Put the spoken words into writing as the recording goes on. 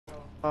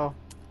Oh.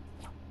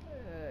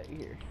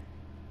 Here.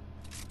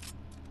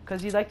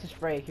 Cause you like to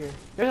spray here.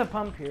 There's a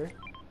pump here.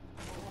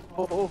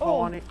 Oh, I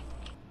want it.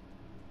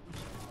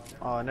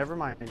 Oh, never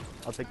mind.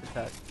 I'll take the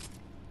tack.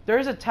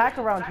 There's a tack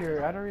around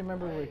here. I don't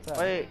remember where it's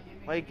at.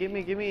 Wait, give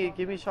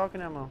me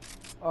shotgun ammo.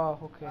 Oh,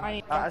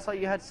 okay. I saw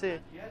you had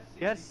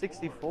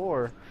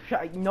 64.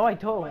 No, I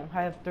told him.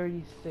 I have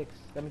 36.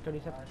 I mean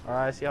 37.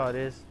 Alright, I see how it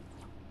is.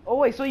 Oh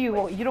wait, so you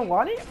don't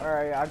want it?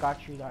 Alright, I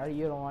got you.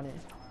 You don't want it.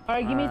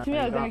 Alright, give me it to me.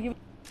 I was gonna give.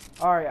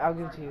 Alright, I'll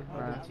give it to you.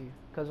 I'll give it to you.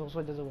 Cause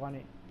also doesn't want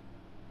it.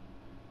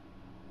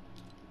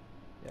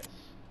 Yes.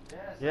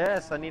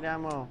 Yes, I need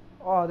ammo.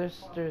 Oh,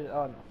 there's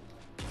oh no.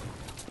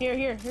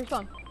 Here's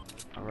some.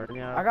 I'm running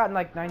out. I got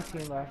like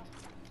 19 left.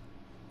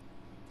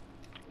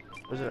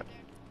 Where's it?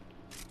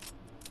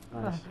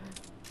 Nice.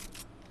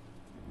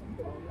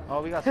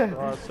 Oh, we got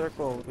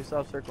circle. We still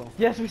have circle.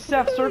 Yes, we still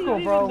have circle,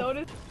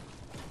 bro.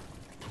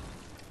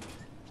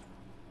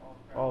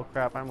 Oh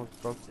crap! I almost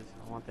broke this.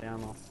 I want the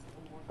ammo.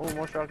 Oh,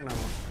 more shotgun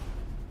ammo.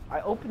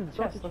 I opened the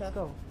chest. Let's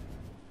go.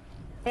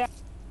 Yeah.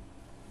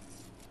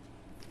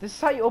 This is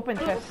how you open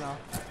chests now.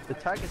 The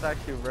tack is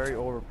actually very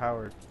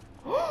overpowered.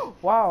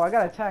 Wow, I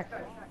got attacked.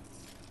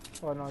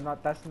 Oh no,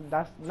 that's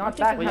not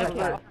that Wait, kind of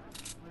attack.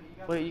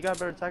 Wait, you got a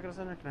better attack at the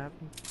center? Can I have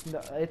it?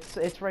 No,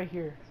 it's right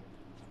here.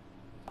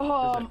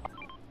 Oh,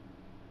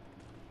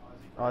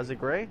 is it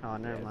gray? Oh,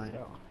 never mind.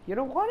 You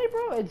don't want it,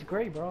 bro? It's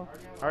gray, bro.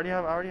 I already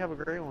have a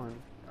gray one.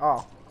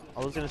 Oh. I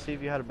was gonna see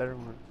if you had a better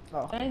one.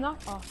 Oh. Hey, no.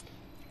 Oh.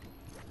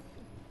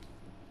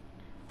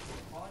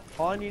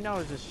 All I need now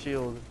is this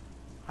shield.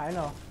 I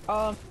know.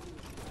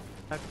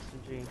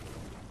 XG.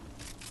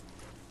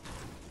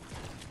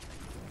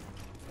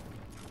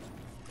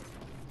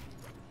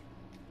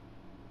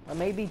 I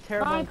may be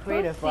terrible in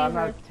creative, but I'm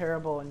not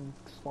terrible in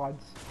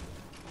squads.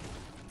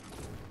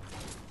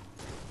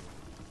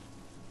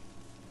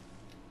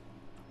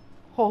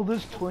 Oh,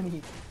 there's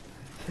 20.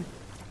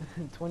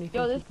 20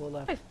 people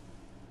left.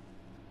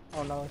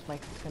 Oh no, it's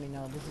Mike skinning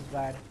now. This is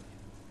bad.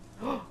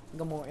 I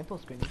got more info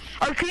screening.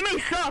 Our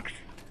teammate sucks!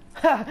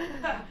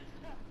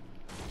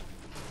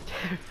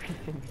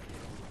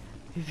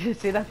 He's gonna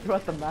say that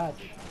throughout the match.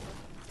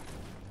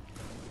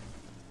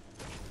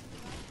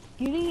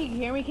 You think you can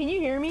hear me? Can you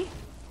hear me?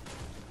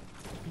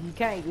 We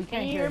can't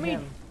hear me?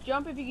 him.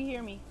 Jump if you can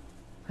hear me.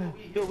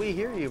 Dude, we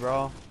hear you,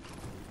 bro.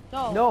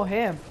 No. No,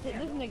 him. This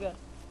nigga.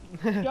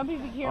 Jump if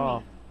you can hear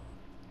me.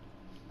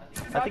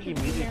 I think he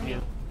muted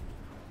you.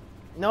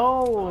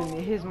 No,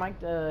 his mic.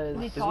 Is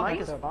he his talking?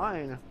 mic is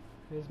fine.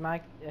 His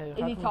mic.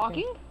 Is he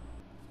talking?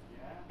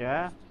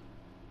 Yeah.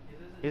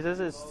 He says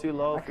it's too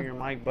low for your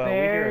mic, but we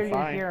hear Barely it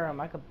fine. hear him.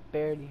 I could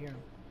barely hear him.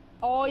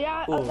 Oh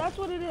yeah, Ooh. that's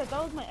what it is.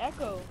 That was my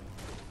echo.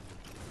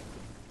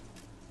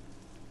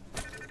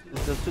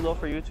 Is it too low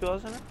for you too,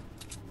 Alexander?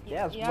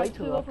 Yeah, it's Yeah, way it's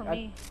too too low. low for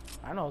me.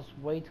 I know it's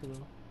way too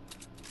low.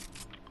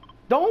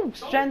 Don't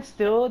stand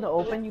still in the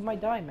open. You might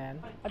die,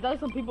 man. I thought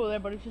some people there,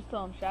 but it's just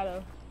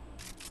shadow.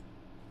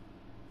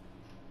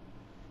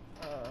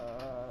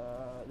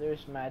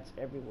 There's mats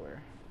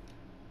everywhere.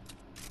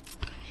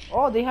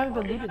 Oh, they haven't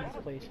even looted this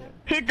place yet.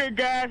 Hit the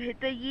dab, hit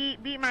the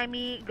yeet, beat my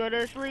meat, go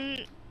to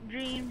sleep,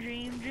 dream,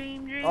 dream,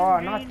 dream, dream. Oh,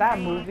 dream, not that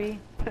dream. movie.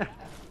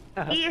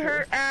 Eat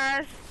her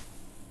ass.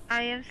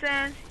 I am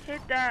Sans.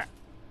 Hit that.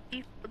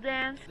 Equal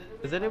dance.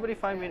 Does anybody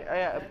find me?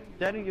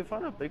 Daddy, you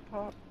found a big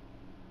pot?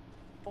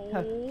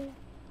 Oh.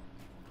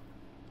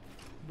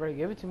 Bro,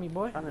 give it to me,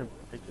 boy. I'm trying to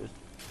pictures.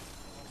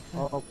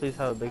 Oh, please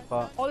have a big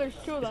pot. Oh, there's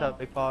two of Please them. have a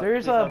big pot.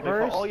 There's Please a have big pot.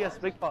 burst. Oh yes,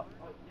 big pot.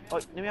 Oh,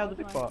 let me have the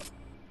big pot.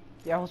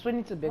 Yeah, I was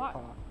waiting to big What?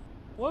 pot.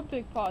 What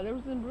big pot? There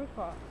was a brick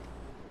pot.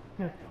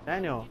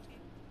 Daniel,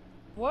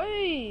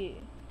 Wait.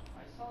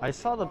 I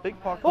saw the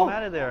big pot come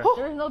out of there.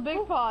 There's no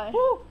big pot.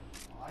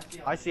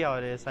 I see how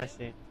it is. I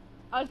see.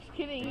 I was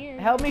kidding here.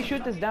 Help me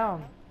shoot this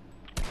down.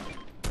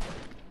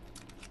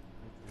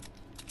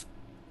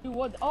 Dude,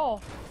 what? Oh.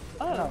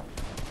 Oh. No.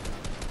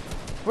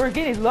 We're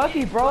getting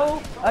lucky,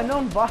 bro.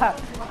 Unknown bot.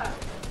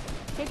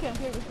 Kick him,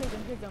 kick him, kick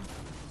him, kick him.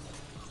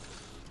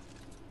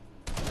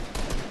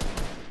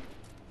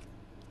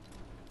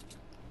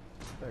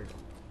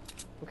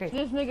 Okay.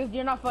 This nigga,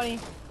 you're not funny.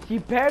 You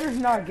better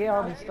not get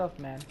all this stuff,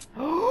 man.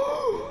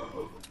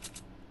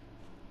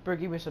 Bro,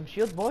 give me some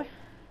shield, boy.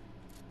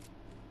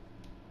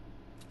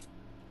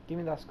 Give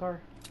me that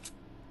scar.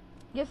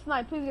 Get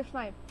sniped, please get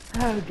sniped.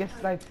 Get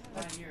sniped.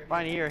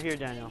 Fine, here,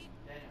 Daniel.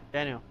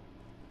 Daniel,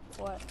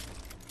 What?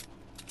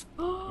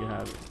 you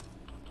have it.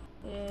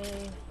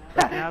 Yay.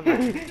 You have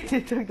it.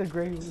 He took the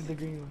green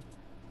one.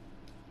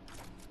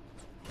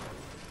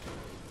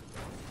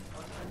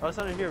 I was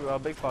trying to hear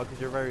about big pot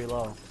because you're very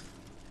low.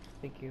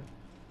 Thank you.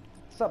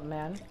 What's up,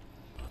 man?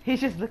 He's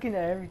just looking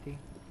at everything.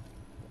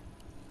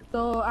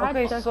 So, I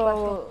Okay, had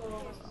so...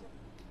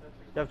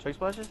 You have choke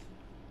splashes?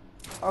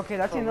 Okay,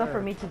 that's enough rare.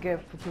 for me to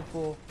get to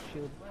full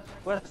shield.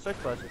 What choke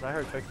splashes? I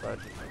heard choke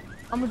splashes.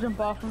 I'm gonna jump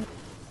off him.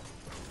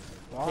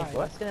 Why? Take what?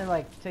 That's gonna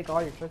like take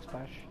all your trick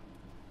splash.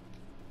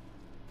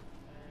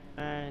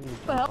 And you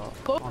What the jump hell?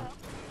 off. Go. Come on.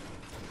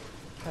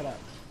 Shut up.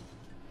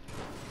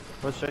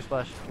 What's choke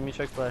splash? Give me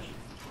choke splash.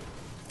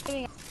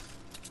 Kidding.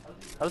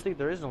 I don't think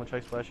there is no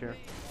chug splash here.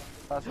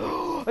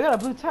 I got a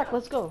blue tack.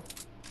 Let's go.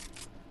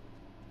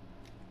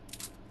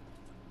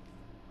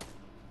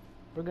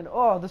 We're gonna.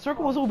 Oh, the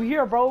circle was over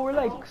here, bro. We're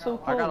like so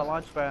close. I got a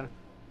launch pad.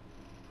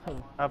 I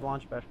have a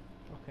launch pad.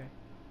 Okay.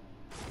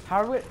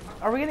 How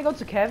are we gonna go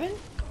to Kevin?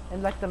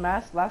 In like the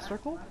last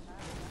circle?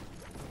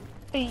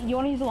 Hey, you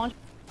wanna use the launch?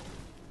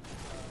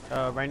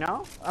 Right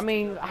now? I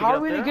mean, how are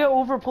we gonna get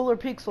over Polar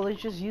Peak? So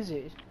let's just use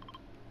it.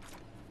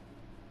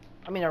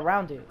 I mean,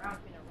 around it.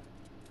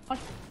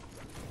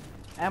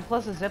 And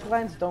plus the zip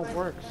lines don't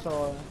work,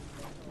 so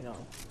you know.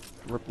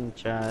 Ripping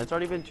chat. It's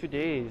already been 2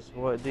 days.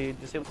 What they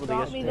disabled it Got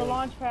yesterday? me the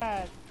launch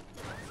pad.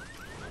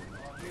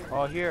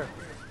 Oh, here.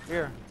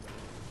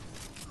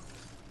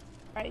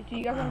 Alright, do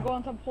you guys wanna go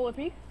on top of Polar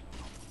Peak?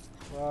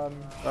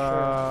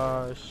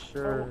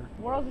 Sure.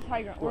 Where else is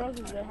high ground? Where else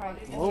is there high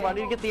ground? Move, I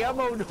need to get the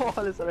ammo. No,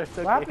 this is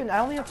okay. What happened? I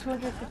only have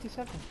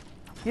 257.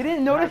 You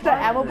didn't notice the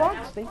ammo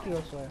box? Thank you,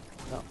 I swear.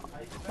 No.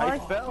 I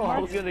fell. I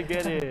was gonna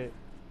get it.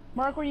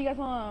 Mark, where you guys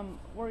want?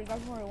 Where you guys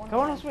want? Come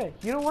on, this way.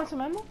 You don't want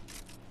some ammo?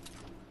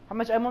 How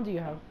much ammo do you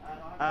have?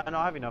 No,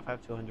 I have enough. I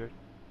have 200.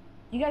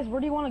 You guys, where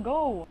do you want to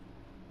go?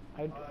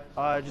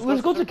 Just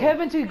Let's go to circle.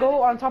 Kevin to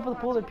go on top of the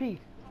Polar Peak.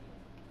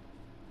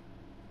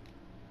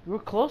 We're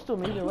close to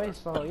him either way,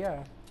 so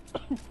yeah.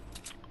 Where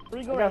do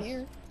you go right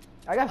here?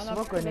 I got I'm not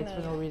smoke grenades for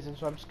gonna- no reason,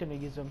 so I'm just gonna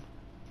use them.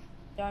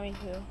 Yeah, me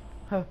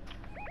too.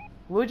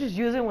 We'll just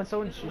use it when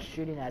someone's just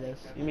shooting at us.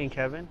 You mean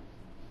Kevin?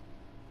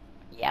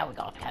 Yeah, we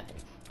got Kevin.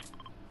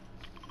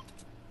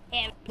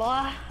 Yeah,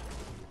 boy.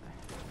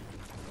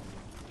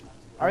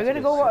 Are we That's gonna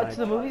a go good to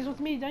the snipe. movies with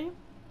me, Daniel?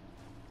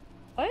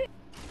 What?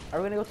 Are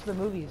we gonna go to the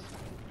movies?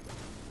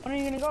 When are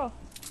you gonna go?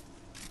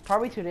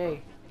 Probably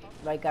today,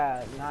 like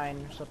at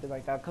 9 or something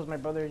like that, cause my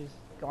brother is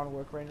gone to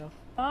work right now.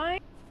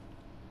 Fine.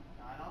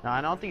 No,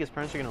 I don't think his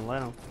parents are gonna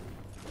let him.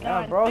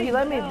 Yeah, bro, he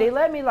let me. They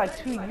let me like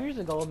 2 years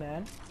ago,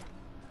 man.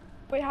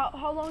 Wait,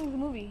 how long is the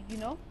movie? Do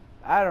you know?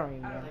 I don't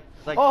even know.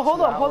 It's like Oh, hold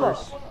 2 up, hold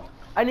hours. up.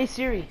 I need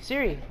Siri.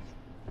 Siri.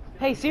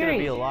 Hey It's gonna be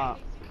Siri. a lot.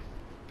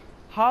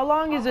 How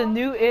long is a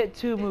new It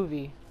 2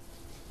 movie?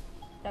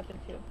 Chapter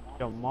 2.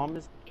 Yo, mom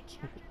is.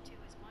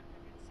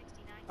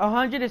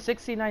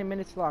 169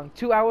 minutes long.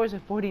 2 hours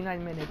and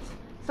 49 minutes.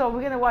 So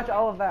we're gonna watch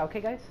all of that,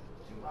 okay, guys?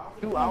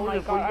 2 Oh hours my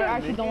and god, I 49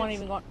 actually don't want to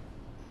minutes?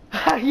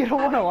 even go. You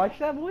don't want to watch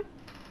that, boy?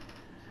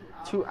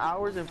 2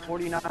 hours and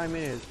 49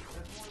 minutes.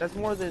 That's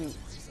more than.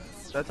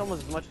 That's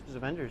almost as much as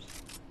Avengers.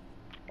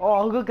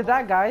 Oh, look at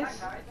that,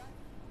 guys.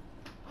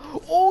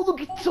 Oh,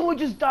 look at someone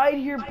just died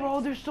here, bro.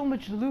 There's so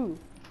much loot.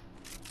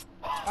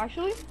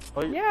 Actually?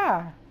 Oh,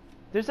 Yeah.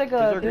 There's like Is a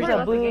there there's green a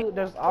tag? blue,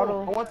 there's Oh, I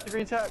auto. want the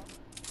green tag.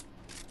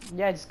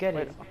 Yeah, just get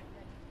Wait. it.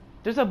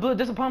 There's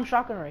a pump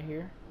shotgun right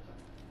here.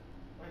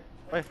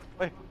 Wait.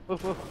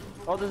 Move.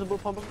 Oh, there's a blue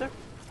pump up there?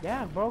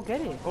 Yeah, bro,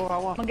 get it. Oh, I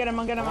want. I'm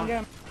gonna get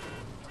him.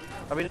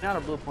 I mean, not a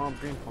blue pump,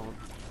 green pump.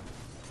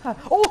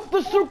 Oh,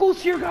 the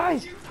circle's here,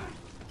 guys.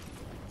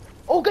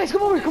 Oh, guys,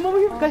 come over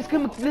here, guys,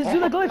 come. Let's do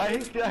the glitch.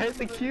 I hit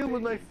the cube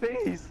with my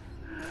face.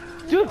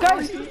 Dude,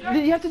 guys,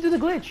 you have to do the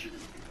glitch.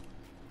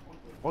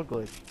 What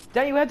glitch?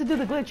 Danny, you have to do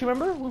the glitch.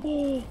 Remember?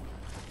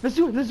 Let's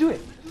do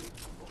it.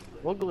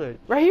 What glitch?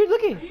 Right here,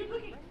 look it.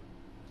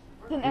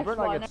 It's an You X better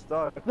not one. get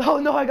stuck.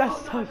 No, I got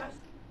stuck.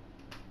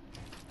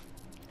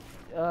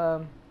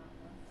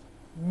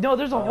 No,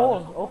 there's a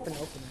hole. Open.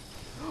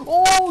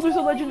 Oh, there's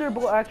a legendary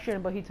bolt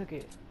action, but he took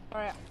it.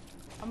 Alright,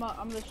 I'm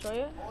gonna show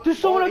you. There's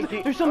someone.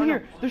 Oh, There's someone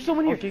here. There's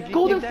someone here. Keep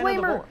Golden that in the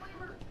flamer. door.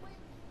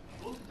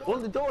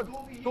 Open the door.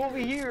 Go over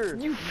here.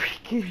 You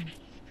freaking.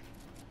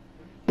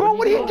 Bro,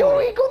 what are you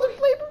doing? Golden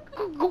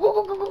flamer.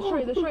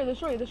 Go.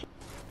 Destroy.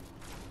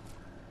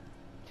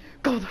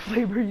 Golden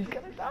flamer, he's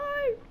gonna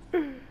die.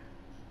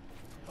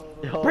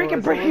 Yo, Break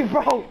it,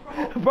 bro.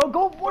 Bro,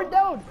 go more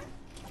down.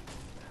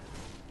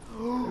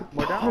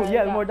 More down? Oh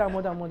yeah, more down.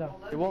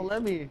 It won't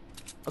let me.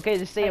 Okay,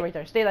 just stay right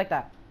there. Stay like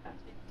that.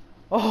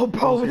 Oh,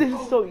 bro, this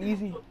is so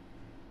easy.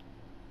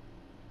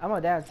 I'm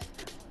gonna dance.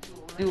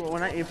 Dude,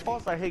 when it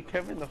falls, I hit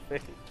Kevin in the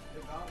face.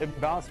 It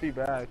bounced me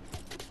back.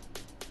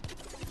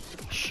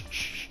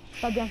 Shh.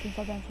 Stop dancing.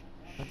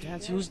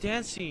 Dancing? Who's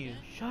dancing?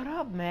 Shut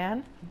up,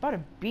 man. I'm about to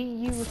beat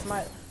you with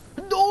my.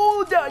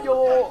 No,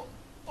 Daniel.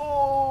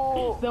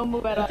 Oh, Don't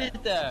move at Who all. did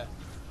that?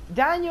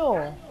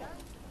 Daniel.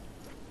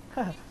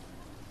 Oh.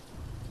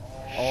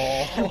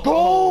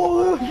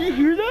 Bro, you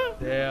hear that?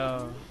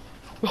 Damn.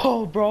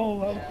 Oh,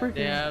 bro, I'm freaking.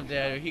 Damn,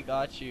 Daniel, he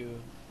got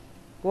you.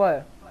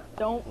 What?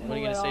 Don't What are move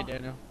you at gonna say, all.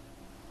 Daniel?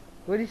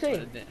 What did he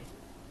say?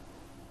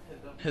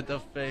 Hit the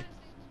face.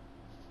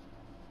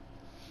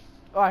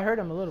 Oh, I heard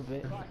him a little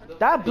bit.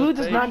 That blue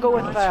does not go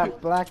with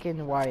that black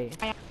and white.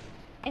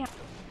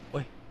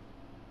 Wait.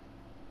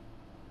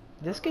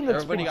 This skin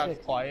looks Everybody got pretty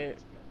sick. quiet.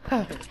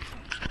 Man,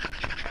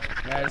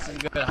 this is a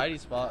good hiding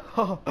spot.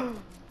 Oh.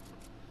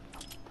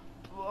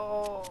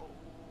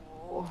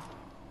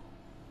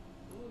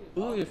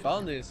 Ooh, you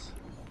found this.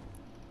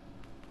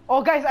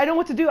 Oh, guys, I know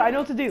what to do.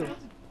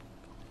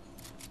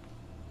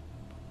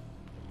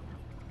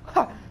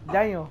 Ha,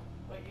 Daniel.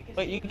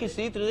 Wait, you can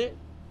see through it?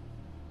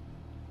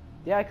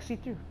 Yeah, I can see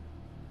through.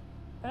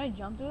 Can I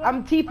jump to that?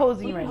 I'm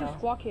T-posing right now.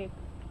 Squat kick.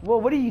 Whoa,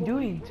 what are you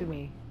doing to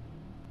me?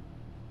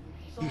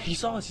 He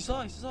saw us. He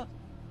saw us. He saw us.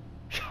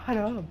 Shut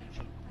up.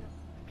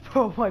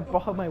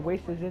 Bro, my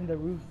waist is in the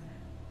roof.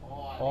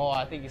 Oh,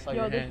 I think he saw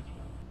your hand.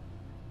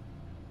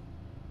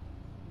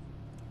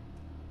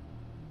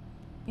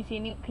 You see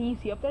any? Can you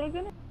see up there,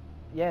 Alexander?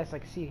 Yes, I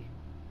can see.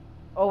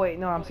 Oh wait,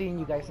 no, I'm seeing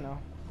you guys now.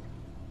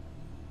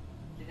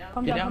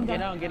 Come Get down, down, come get down.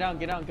 down, get down,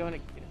 get down, get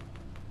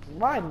down.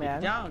 Why,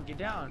 man? Get down, get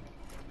down.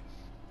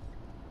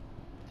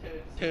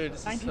 Dude,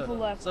 this 9 is people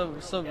left.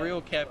 some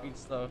real capping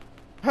stuff.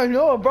 I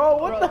know, bro.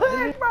 What Bro, the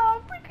heck, bro?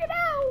 I'm freaking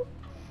out.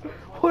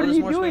 What are There's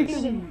you more doing?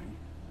 space.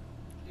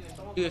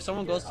 Dude, if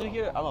someone goes through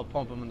here, I'm gonna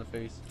pump him in the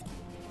face.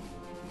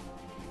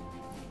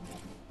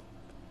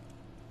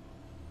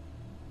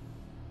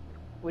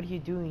 What are you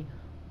doing?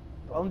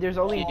 There's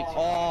only.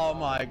 Oh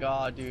my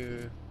god,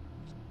 dude.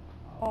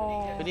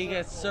 Oh. But he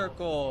gets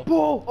circle.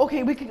 Bro,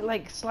 okay, we could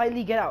like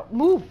slightly get out.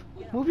 Move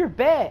your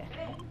bed.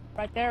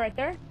 Right there, right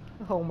there.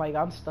 Oh my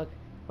god, I'm stuck.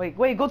 Wait,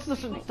 go to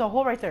the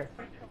hole right there.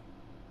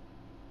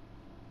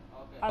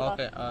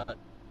 Okay,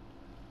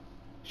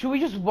 Should we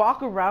just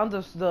walk around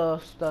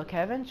the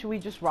cabin? Should we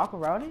just walk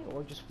around it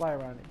or just fly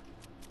around it?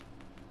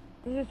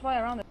 Let's just fly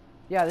around it.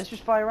 Yeah, let's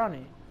just fly around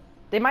it.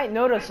 They might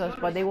notice us,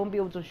 but they won't be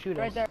able to shoot us.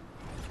 Right there.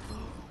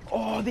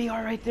 Oh, they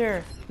are right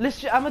there.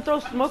 I'm gonna throw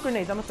smoke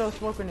grenades.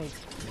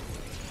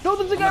 No,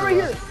 there's a guy right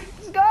here.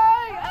 This guy.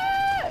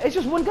 Ah! It's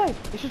just one guy.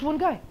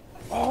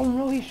 Oh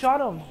no, he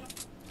shot him.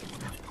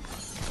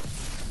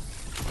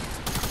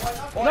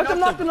 oh,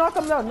 Knock him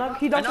down.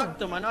 He I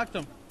knocked him. I knocked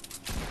him.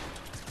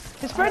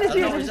 His friend is I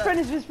here. don't know where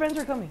His friends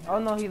are coming. Oh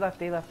no, he left.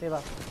 They left. I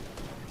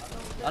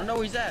don't know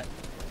where he's at.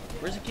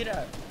 Where's the kid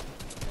at?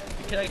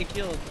 The kid I get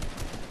killed.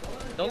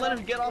 Don't let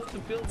him get off the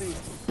building.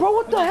 Bro,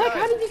 what the Where'd he heck? die?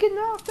 How did he get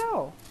knocked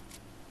out?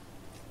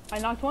 I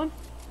knocked one.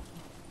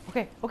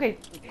 Okay,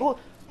 go.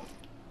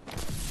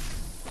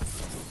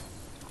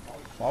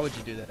 Why would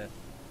you do that?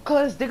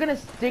 Cause they're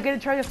gonna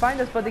try to find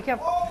us, but they can't.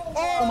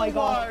 Oh my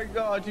God. my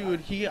god, dude.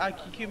 He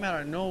came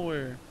out of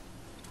nowhere.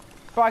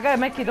 Bro, I got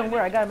a medkit. Don't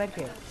worry, I got a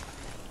medkit.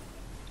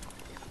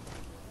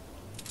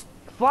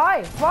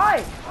 Fly!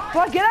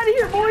 Get out of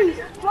here, boys!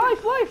 Fly!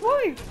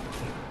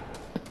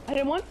 I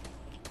hit one.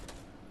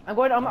 I'm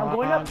going up.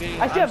 I see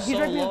him. He's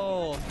right there.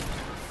 low.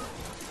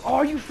 Oh,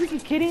 are you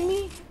freaking kidding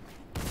me?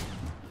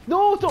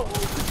 No, don't.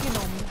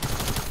 Freaking on me.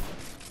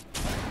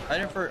 I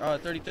did for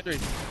 33.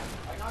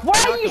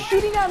 Why are you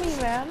shooting at me,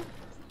 man?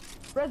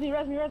 Res me.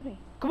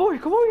 Come over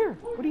here.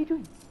 What are you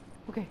doing?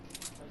 Okay.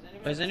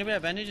 Does anybody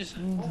have bandages?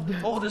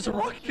 Oh, there's a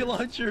rocket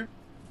launcher.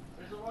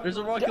 There's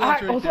a rocket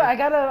launcher right Also, there. I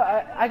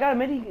got a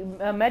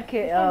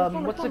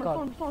medkit. What's it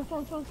called? Storm.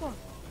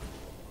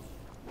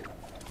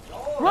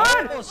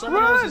 Run! Oh,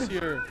 someone else is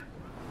here.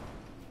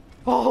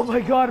 Oh my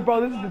god,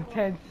 bro, this is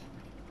intense.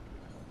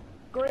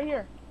 Go right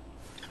here.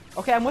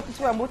 Okay, I'm with this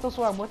way. I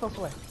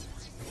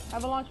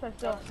have a launch pad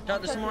still.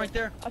 Shot, there's someone right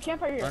there. A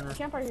campfire here. Run. A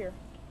campfire here.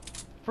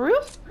 For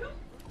real?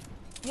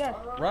 Yes.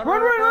 Run.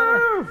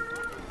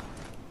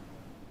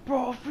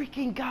 Bro,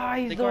 freaking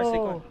guys, Take though.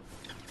 cars.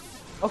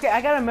 Okay,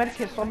 I got a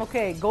medkit, so I'm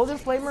okay. Golden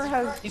Flamer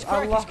has. He's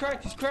a lot-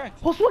 cracked.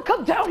 Josué,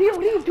 come down here.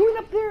 What are you doing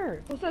up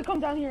there? What's that?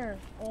 Come down here.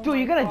 Oh Dude, my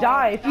you're gonna God.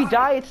 die. If you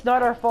die, it's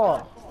not our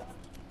fault.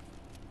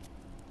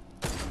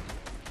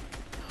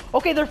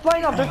 Okay, they're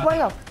flying up.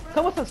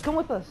 Come with us.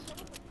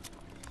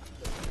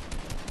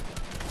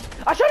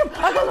 I shot him.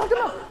 I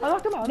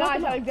knocked him out.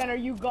 Nice, Alexander.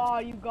 You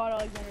got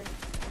Alexander.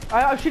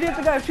 I'm shooting at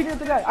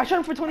the guy. I shot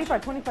him for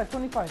 25.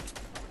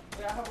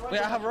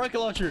 Wait, I have a rocket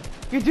launcher.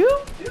 You do?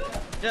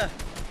 Yeah.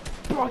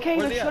 Bro, I can't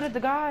Where even they shoot at? at the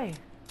guy.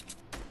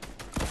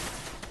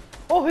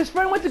 Oh, his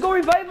friend went to go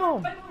revive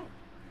him.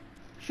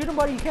 Shoot him,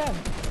 buddy. You can.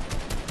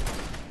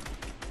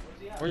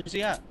 Where's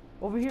he at?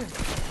 Over here.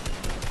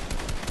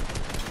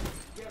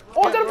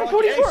 Oh, I got him for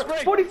 44.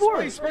 Hey,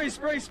 44. Spray.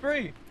 Spray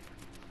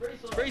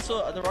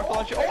so the rocket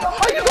launcher. Oh, you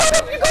got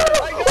him.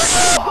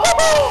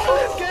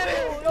 Let's get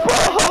it. Bro,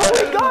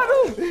 we got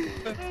him.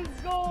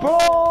 Let's go.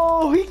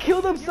 Bro, he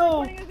killed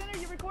himself. You recording, Alexander?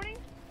 You recording?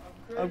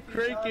 I'm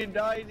cranking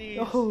 90s.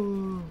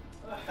 Oh.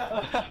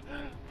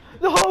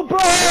 No, bro.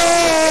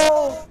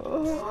 I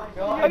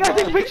gotta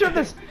take a picture of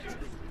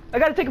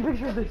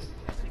this.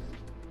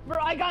 Bro,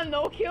 I got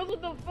no kills.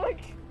 What the fuck?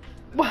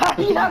 Why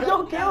do you have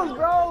no kills,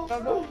 bro?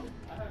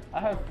 I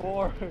have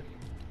 4.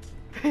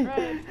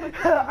 Right.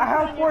 I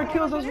have 4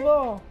 kills as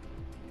well.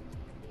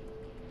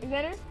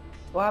 Alexander?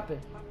 What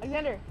happened?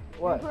 Alexander?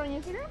 What? You put it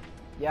on Instagram?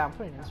 Yeah, I'm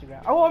putting it on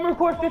Instagram. Oh, I'm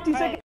recording 50 seconds.